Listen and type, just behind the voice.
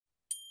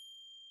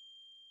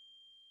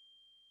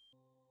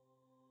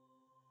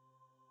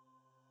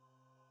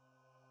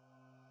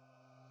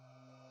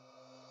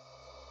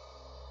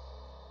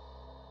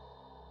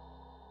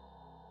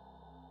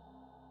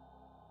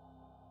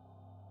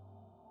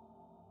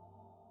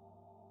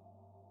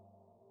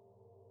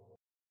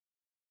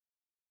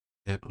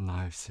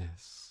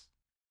hypnosis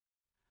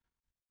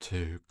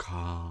to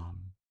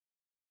calm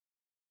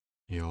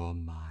your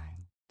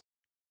mind.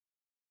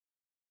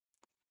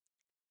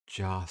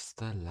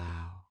 Just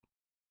allow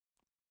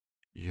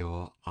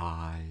your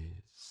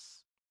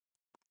eyes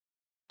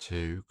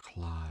to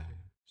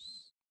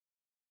close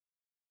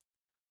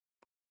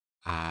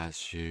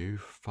as you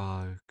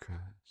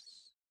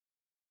focus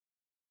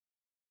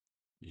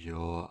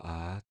your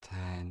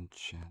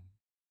attention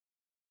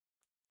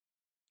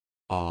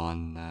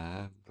on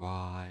the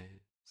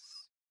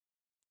rise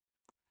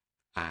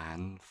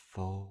and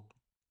fall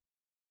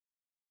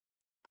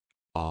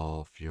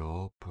of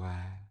your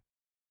breath.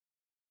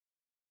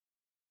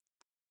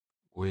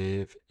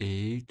 With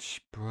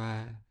each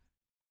breath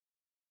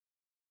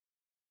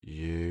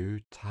you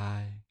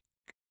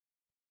take,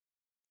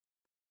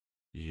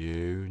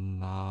 you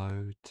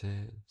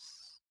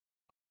notice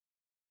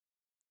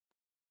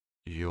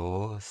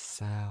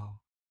yourself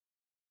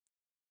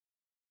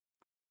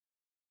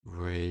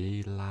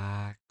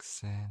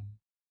relaxing.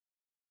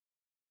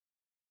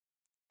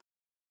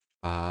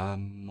 The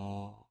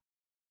more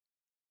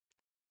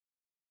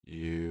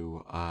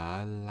you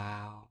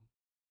allow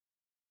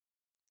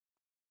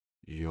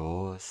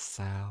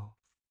yourself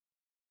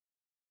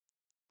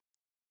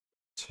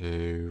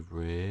to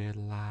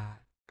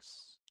relax,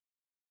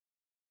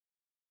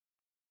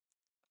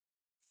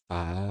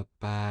 the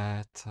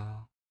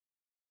better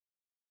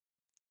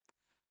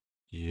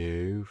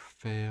you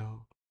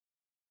feel,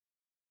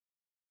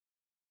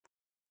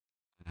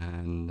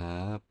 and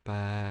the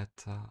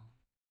better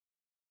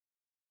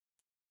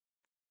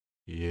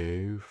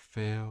you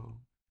feel,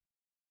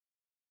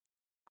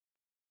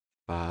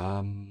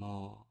 the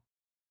more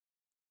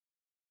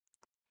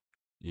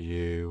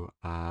you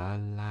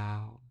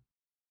allow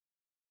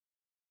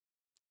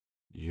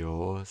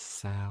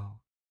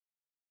yourself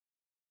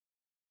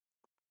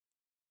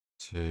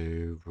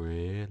to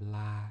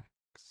relax.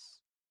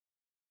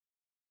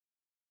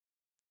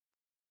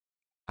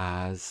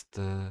 As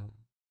the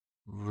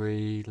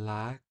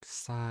relaxation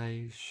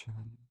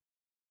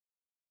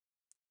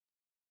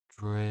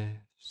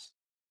drifts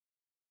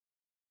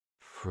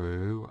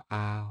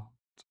throughout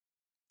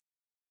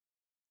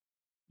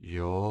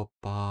your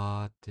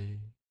body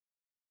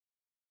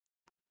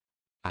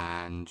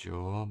and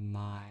your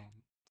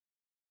mind,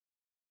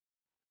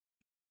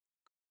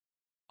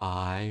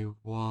 I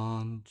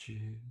want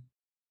you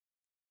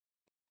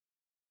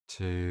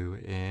to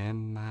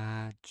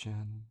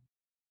imagine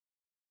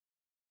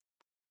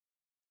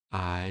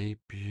a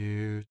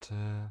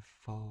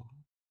beautiful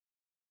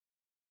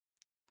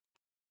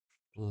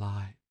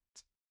flight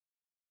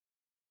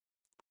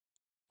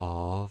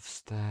of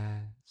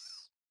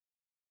stairs,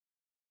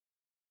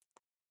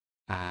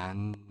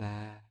 and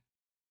there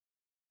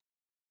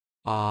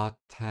are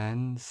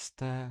 10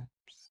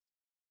 steps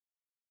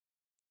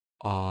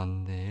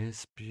on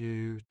this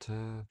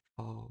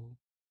beautiful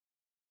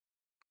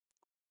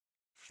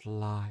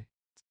flight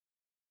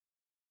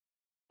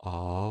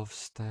of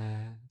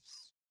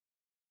stairs,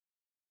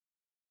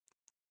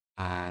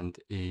 and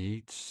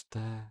each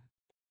step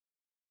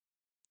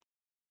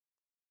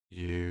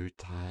you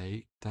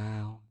take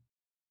down,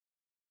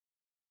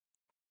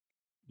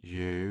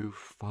 you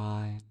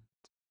find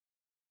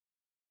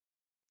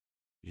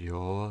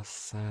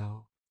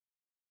yourself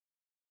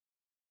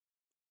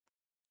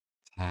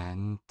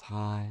 10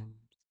 times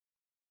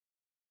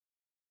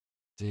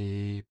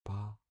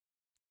deeper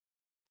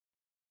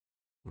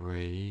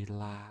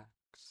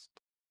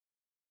relaxed,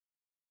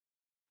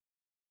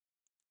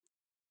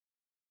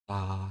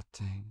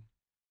 starting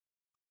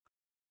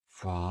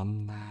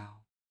from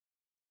now.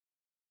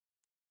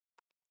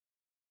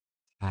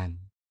 10.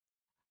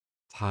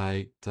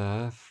 Take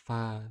the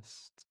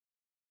first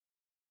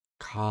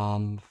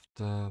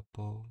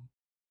comfortable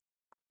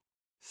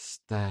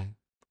step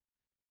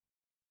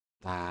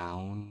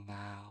down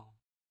now,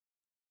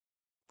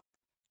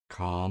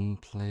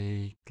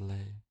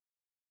 completely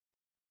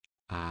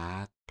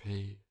at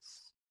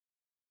peace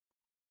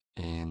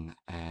in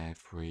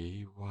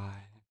every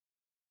way.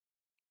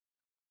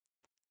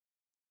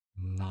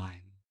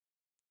 9.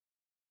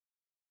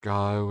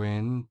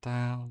 Going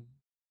down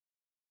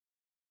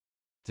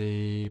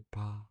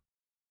deeper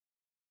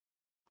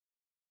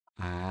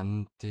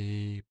and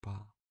deeper,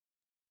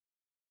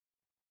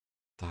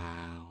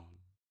 down,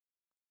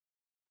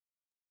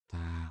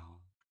 down,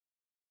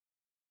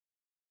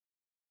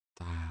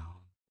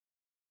 down.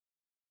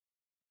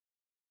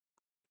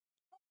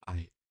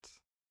 8.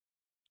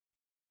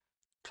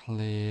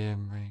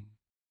 Clearing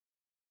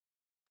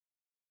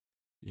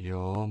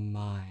your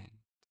mind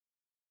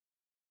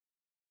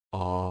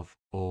of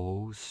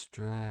all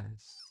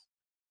stress,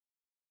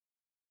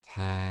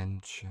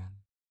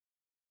 tension,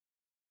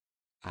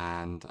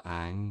 and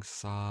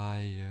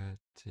anxiety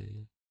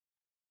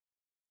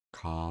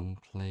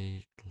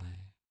completely.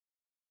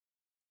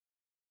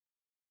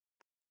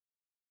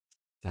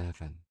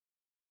 7.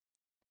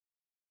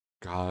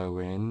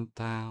 Going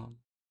down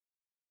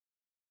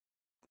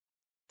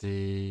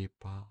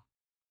deeper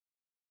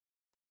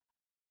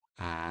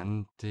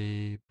and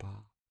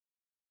deeper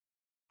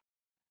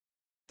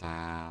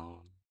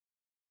down,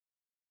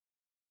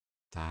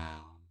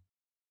 down,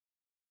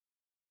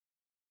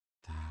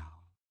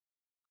 down.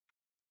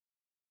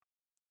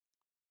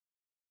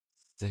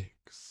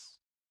 6.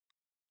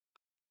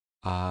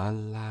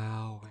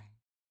 Allowing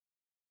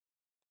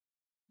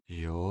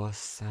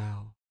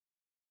yourself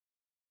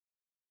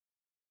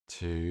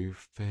to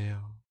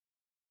feel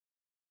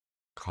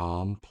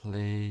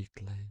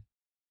completely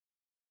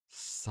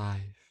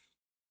safe,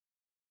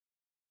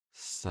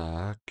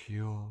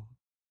 secure,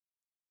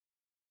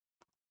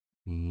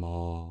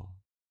 more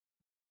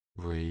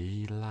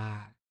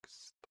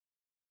relaxed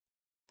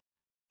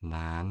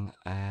than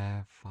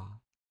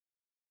ever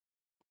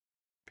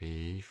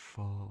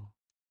before.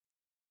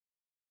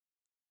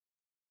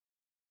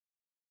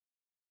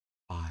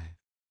 5.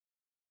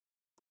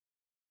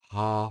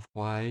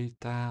 Halfway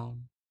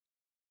down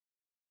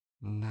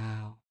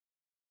now,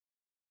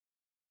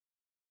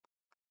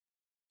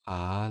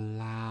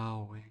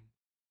 allowing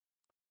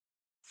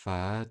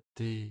the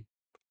deep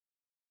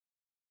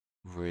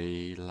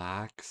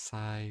relaxation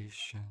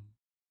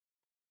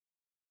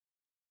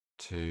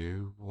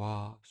to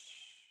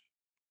wash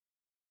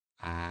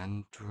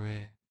and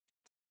drip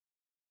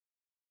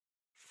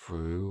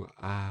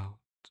throughout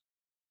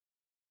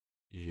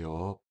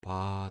your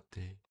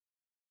body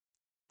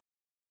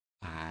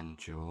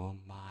and your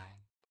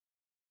mind.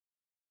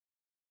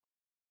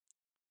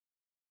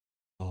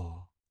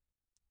 Or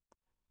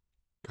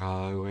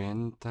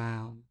going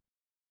down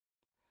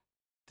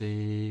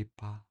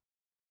deeper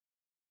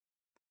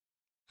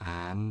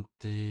and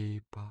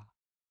deeper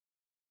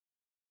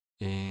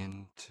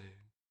into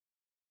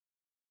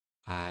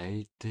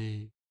a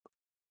deep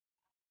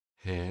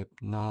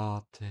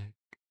hypnotic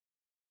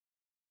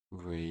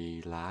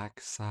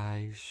relaxation,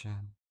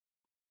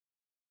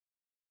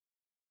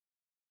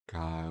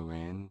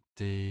 going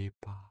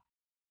deeper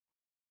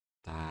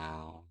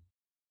down,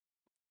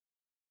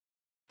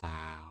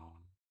 down,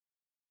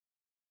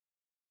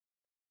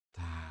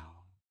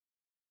 down.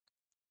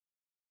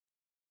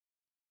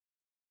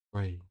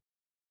 3.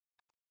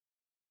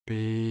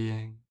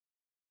 Being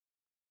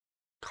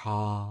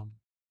calm,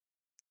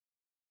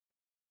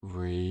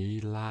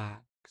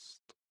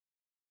 relaxed,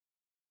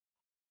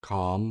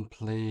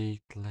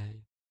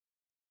 completely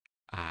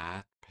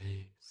at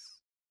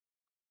peace.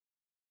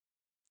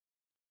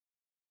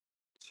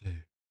 2.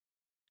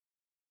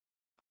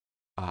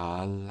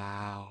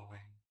 Allowing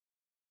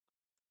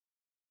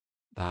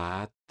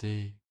that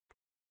deep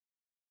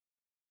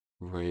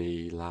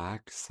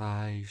relaxation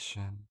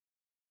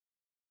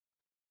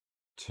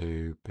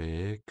to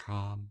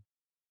become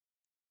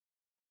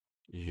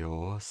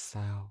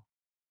yourself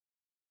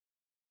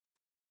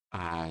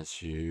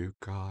as you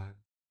go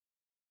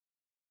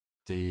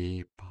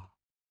deeper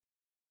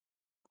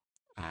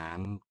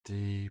and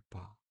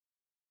deeper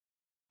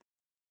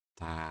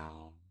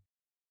down,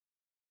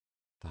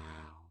 down,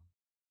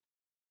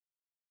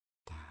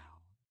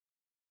 down.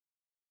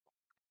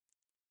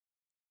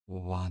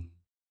 1.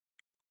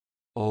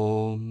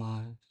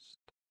 Almost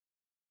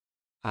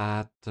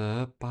at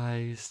the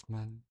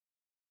basement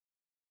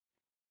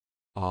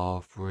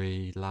of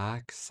relaxation,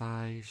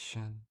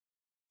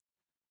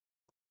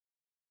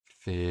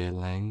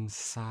 feeling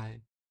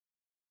safe,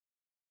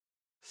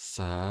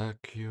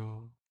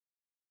 secure,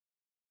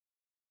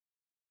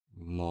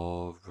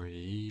 more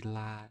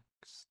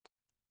relaxed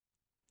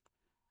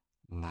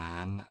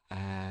than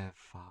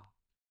ever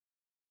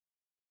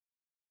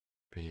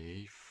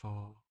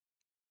before.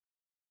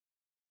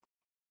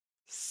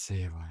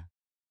 0.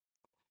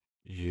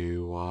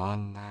 You are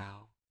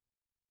now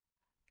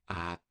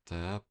at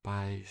the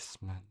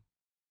basement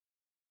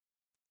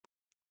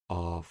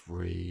of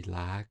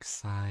relaxation,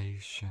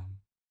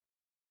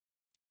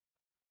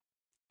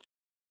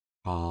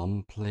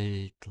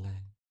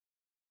 completely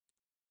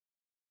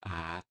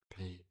at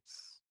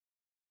peace,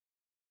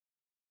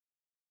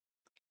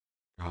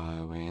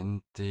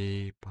 going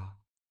deeper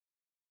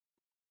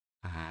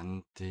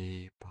and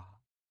deeper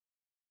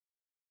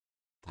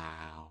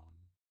down,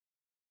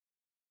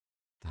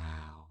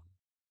 down,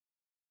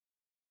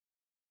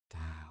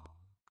 down.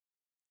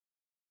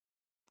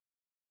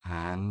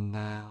 And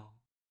now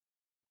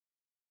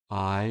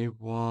I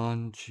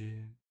want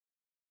you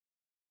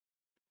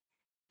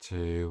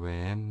to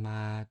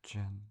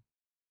imagine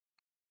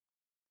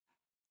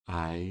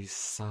a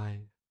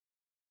safe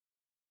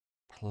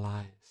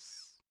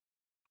place.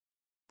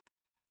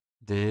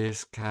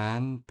 This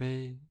can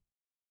be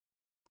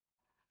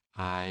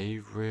a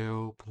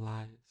real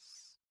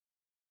place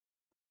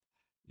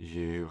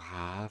you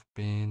have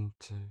been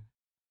to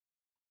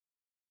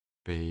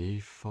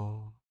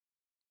before,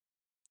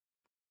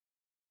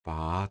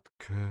 but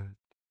could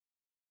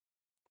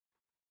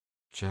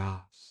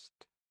just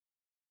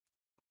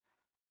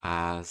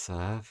as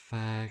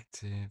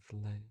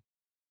effectively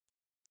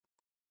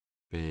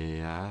be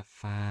a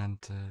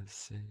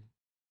fantasy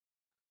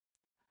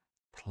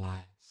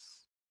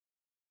place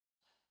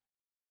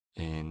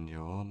in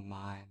your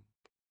mind.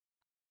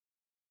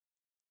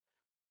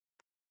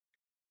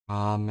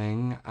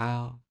 Coming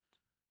out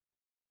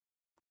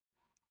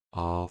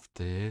of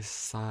this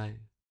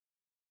safe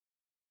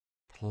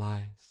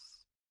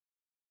place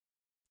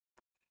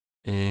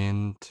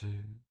into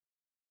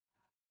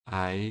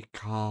a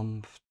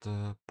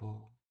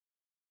comfortable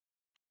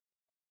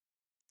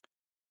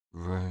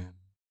room,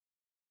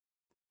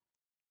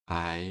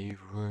 a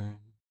room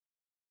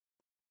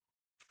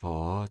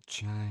for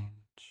change,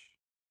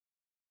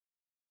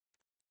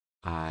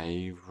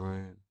 a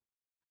room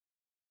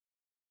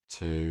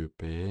to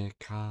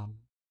become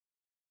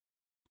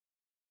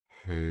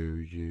who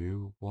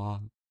you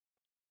want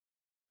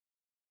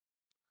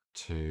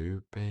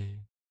to be,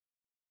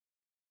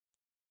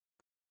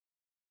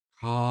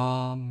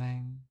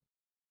 calming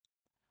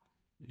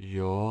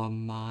your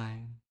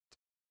mind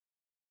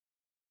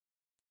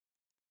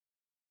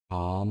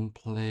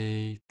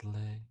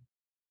completely,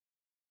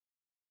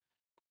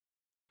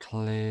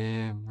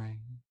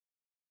 clearing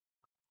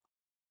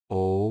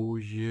all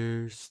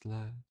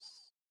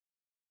useless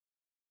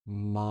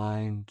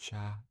mind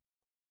chat,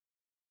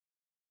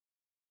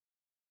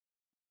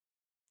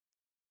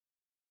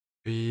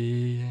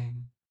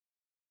 being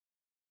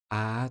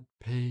at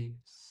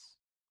peace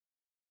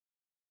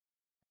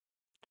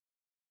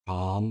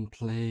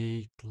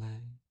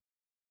completely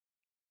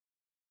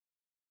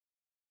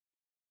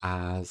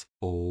as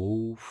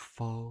all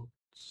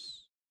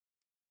faults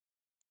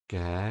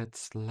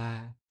gets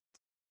left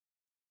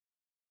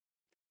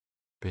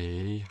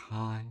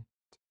behind,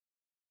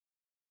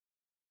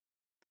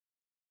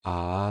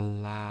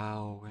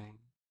 allowing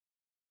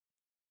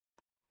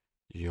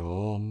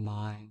your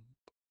mind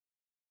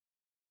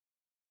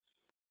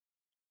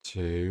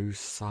to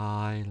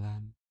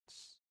silence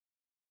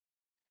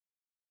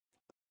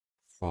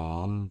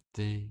from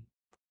deep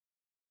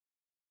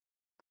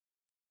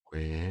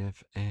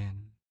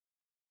within,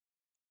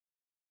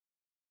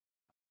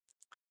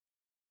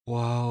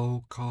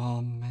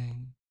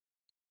 welcoming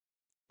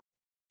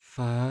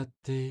the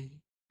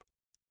deep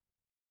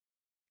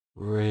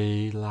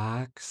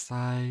relaxation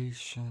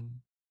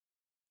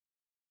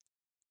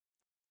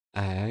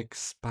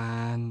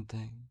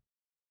expanding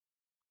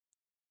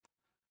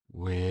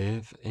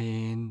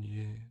within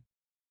you,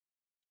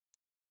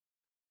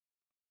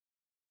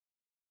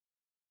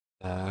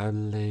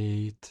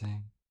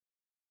 deleting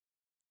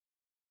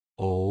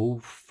all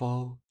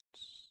faults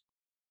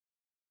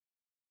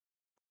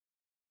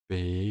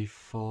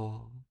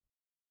before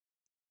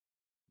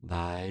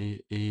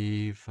they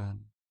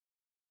even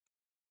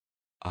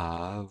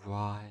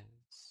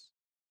arise,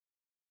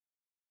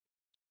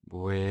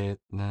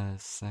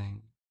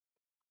 witnessing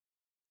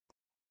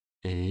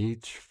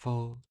each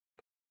fault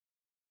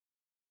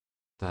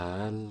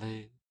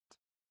delete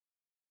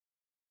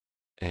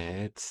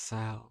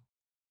itself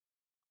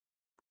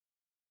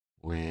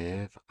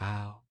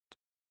without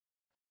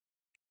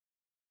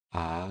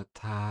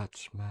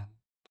attachment,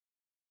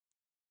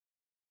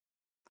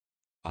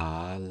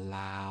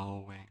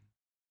 allowing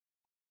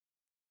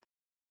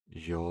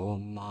your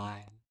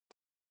mind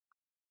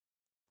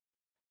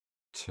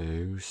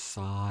to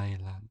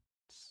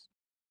silence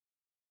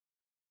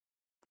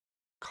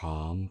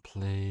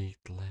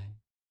completely,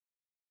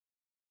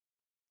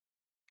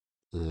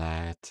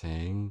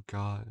 letting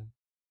go,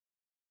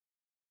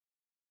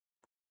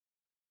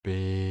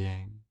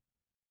 being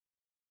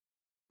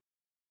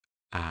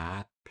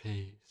at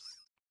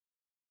peace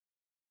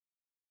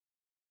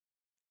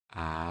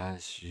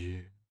as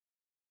you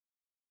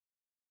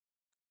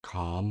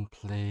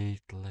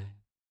completely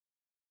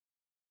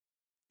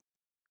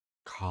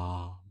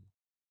calm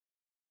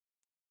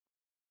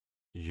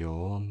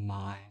your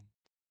mind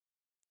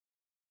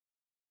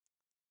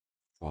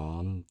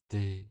from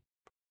deep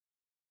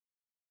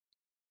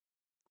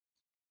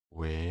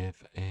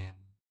within,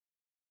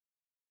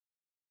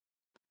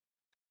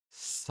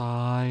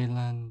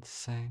 silencing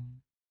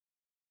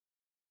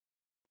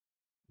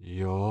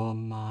your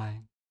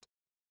mind,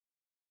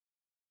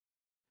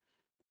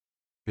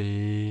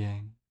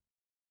 being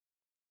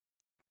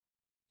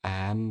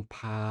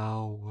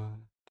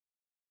empowered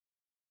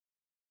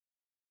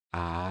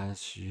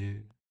as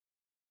you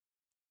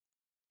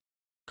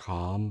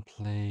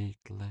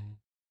completely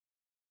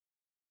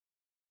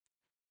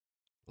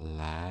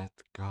let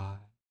go,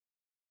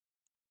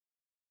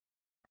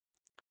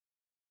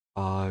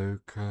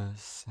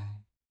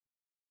 focusing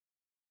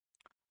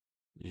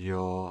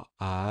your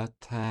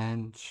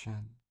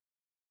attention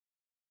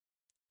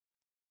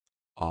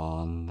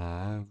on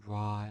the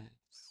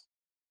rise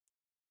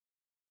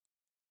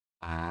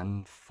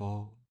and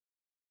fall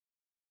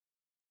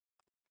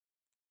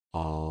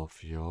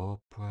of your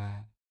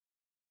breath,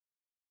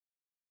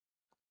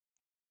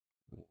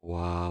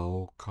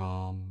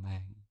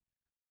 welcoming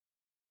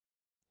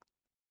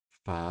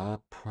the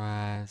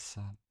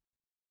present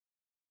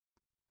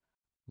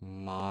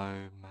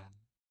moment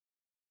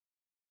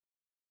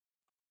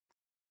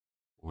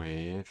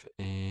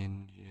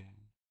within you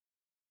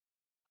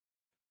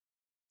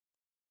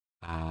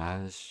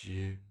as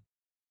you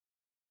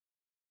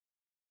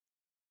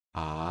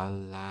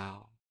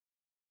allow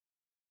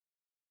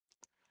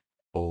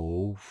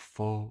all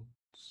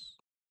thoughts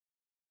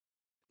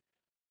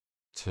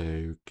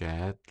to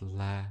get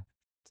left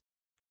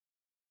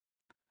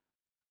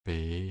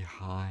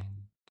behind,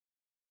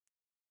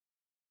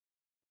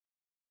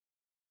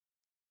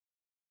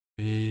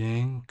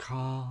 being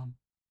calm,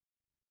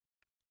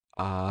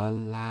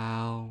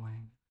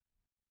 allowing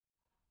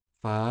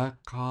for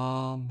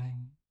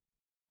calming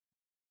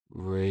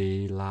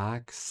relaxation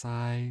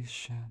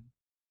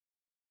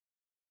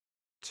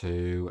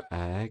to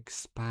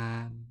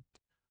expand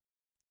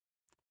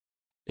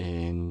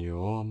in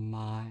your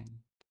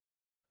mind,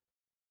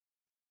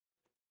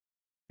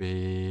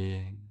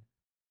 being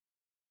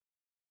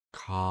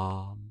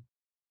calm,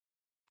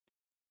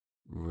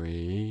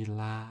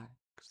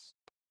 relaxed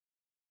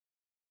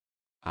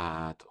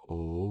at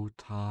all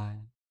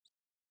times,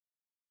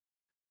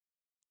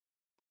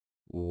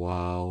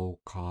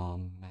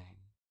 welcoming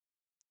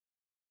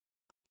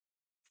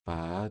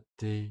the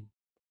deep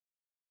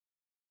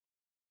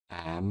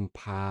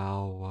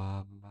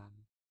empowerment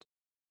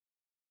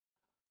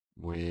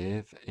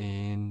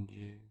within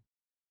you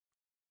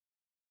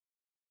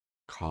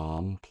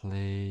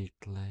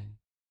completely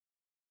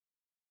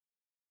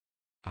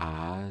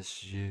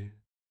as you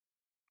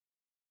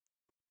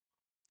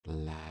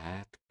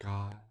let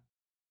go,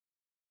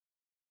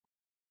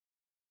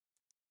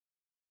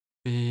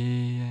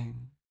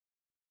 being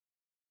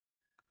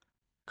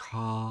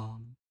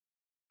calm,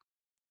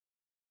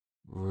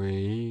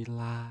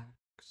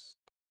 relaxed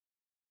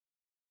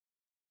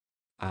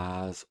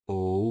as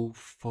all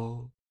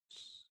thoughts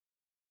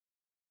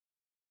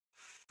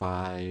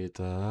fade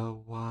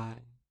away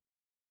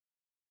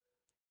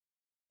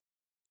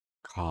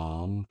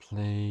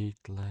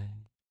completely,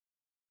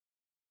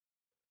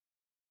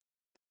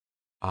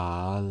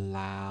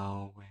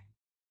 allowing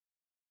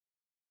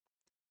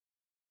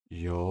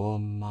your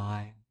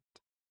mind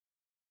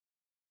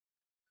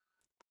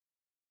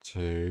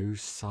to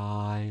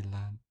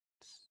silence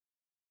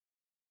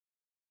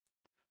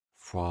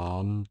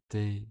from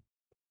deep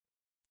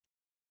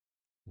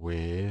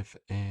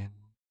within,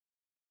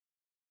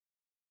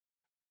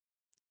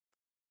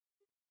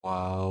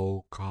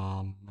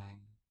 welcoming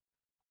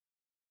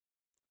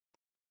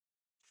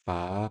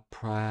the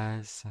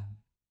present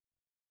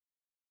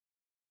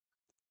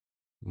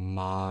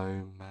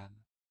moment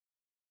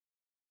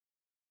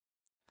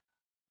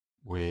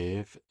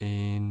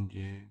within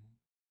you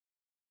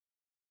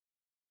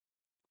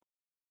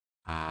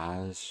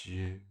as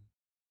you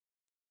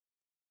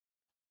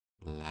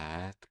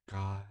let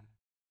go,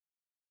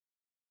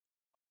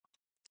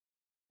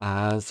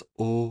 as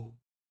all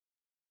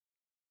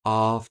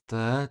of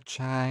the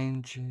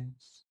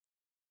changes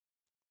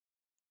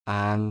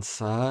and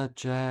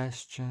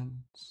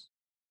suggestions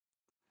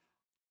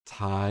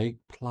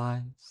take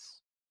place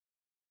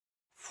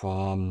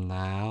from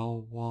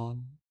now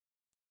on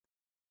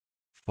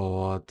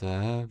for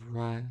the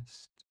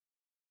rest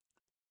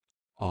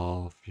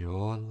of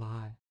your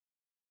life.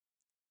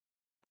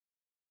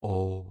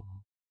 All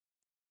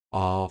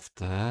of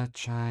the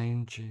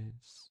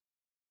changes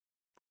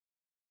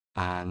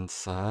and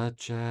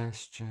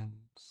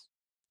suggestions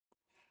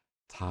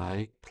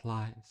take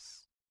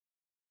place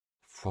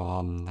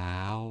from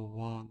now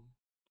on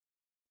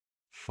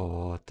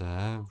for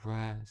the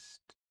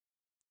rest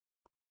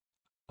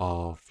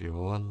of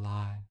your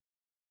life.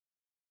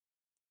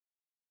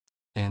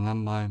 In a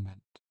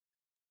moment,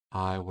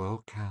 I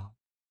will count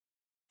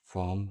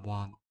from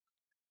 1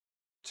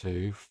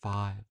 to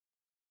 5,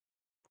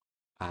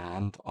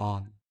 and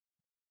on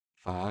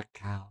the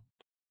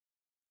count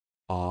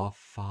of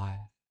 5,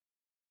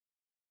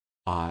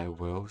 I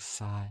will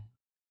say,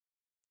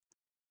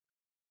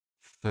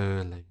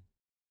 fully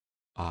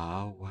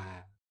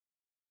aware,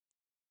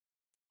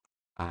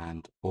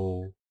 and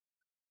all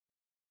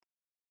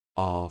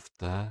of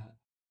the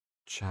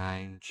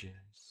changes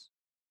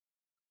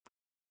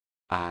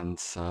and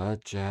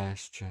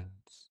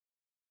suggestions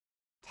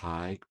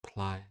take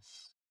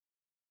place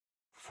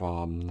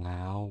from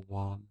now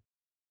on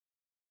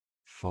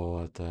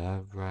for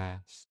the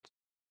rest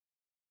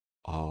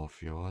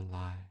of your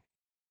life.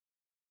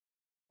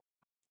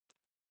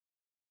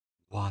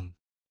 1.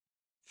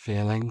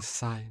 Feeling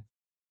safe,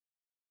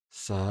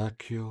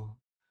 secure,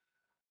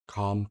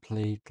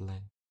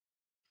 completely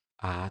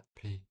at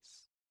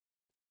peace.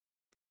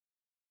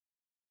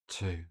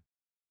 2.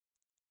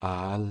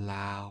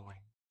 Allowing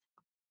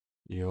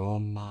your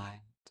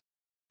mind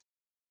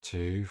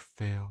to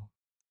feel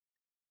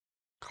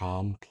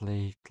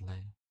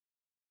completely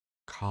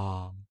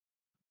calm,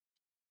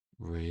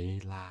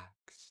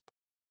 relaxed.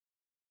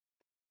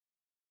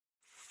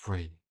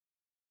 3.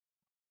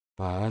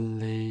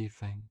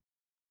 Believing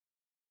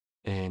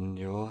in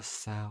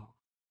yourself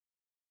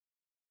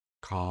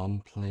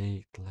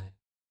completely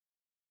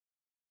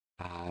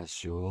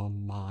as your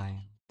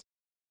mind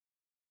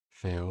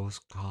feels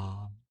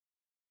calm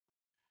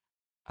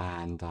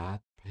and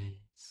at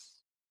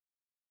peace.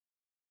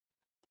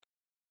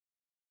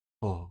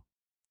 4.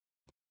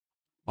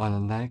 On the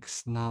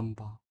next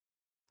number,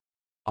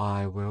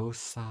 I will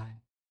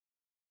say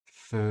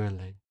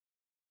fully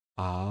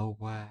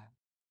aware,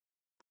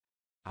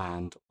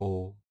 and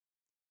all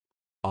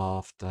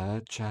of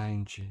the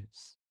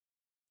changes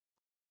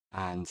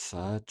and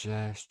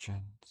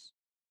suggestions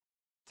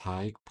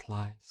take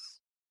place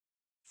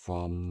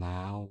from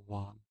now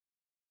on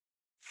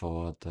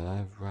for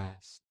the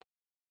rest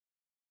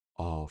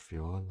of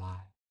your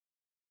life.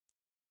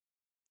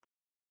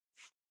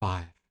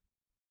 5.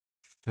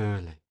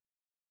 Fully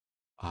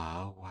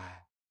aware.